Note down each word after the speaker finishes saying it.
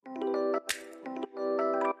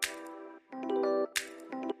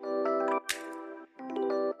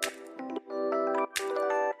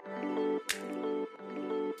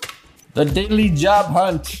The Daily Job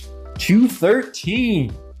Hunt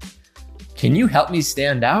 213. Can you help me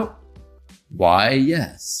stand out? Why,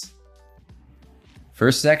 yes.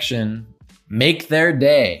 First section, make their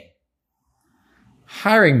day.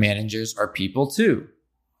 Hiring managers are people too.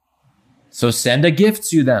 So send a gift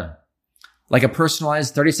to them, like a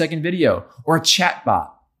personalized 30-second video or a chat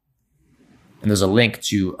bot. And there's a link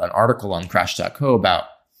to an article on crash.co about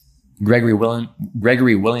Gregory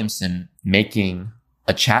Williamson making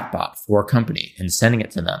a chatbot for a company and sending it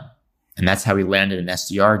to them. And that's how he landed an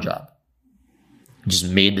SDR job. He just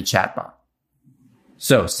made the chatbot.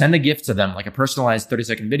 So send a gift to them like a personalized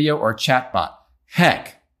 30-second video or a chatbot.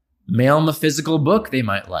 Heck, mail them a physical book they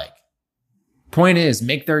might like. Point is,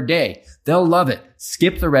 make their day. They'll love it.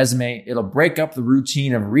 Skip the resume. It'll break up the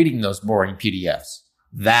routine of reading those boring PDFs.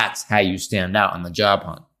 That's how you stand out on the job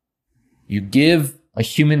hunt. You give a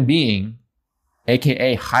human being,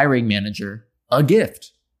 aka hiring manager, a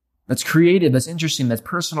gift that's creative, that's interesting, that's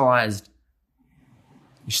personalized.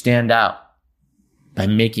 You stand out by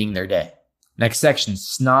making their day. Next section,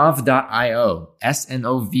 snov.io,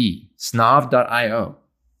 S-N-O-V, snov.io.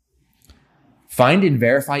 Find and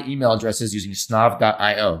verify email addresses using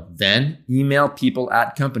snov.io. Then email people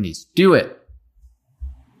at companies. Do it.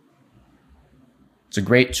 It's a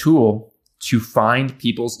great tool to find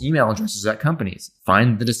people's email addresses at companies.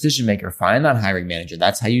 Find the decision maker. Find that hiring manager.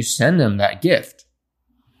 That's how you send them that gift.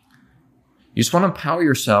 You just want to empower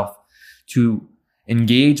yourself to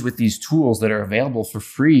engage with these tools that are available for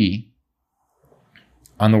free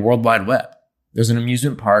on the World Wide Web. There's an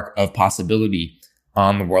amusement park of possibility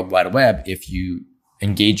on the World Wide Web if you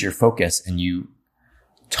engage your focus and you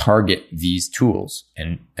target these tools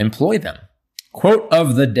and employ them. Quote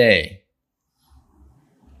of the day.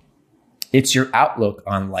 It's your outlook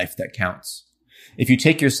on life that counts. If you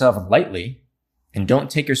take yourself lightly and don't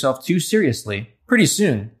take yourself too seriously, pretty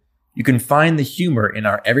soon you can find the humor in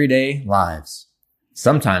our everyday lives.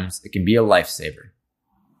 Sometimes it can be a lifesaver.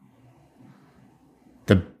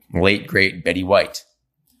 The late, great Betty White.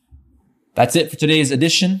 That's it for today's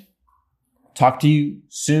edition. Talk to you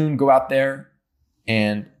soon. Go out there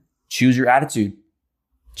and choose your attitude.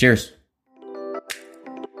 Cheers.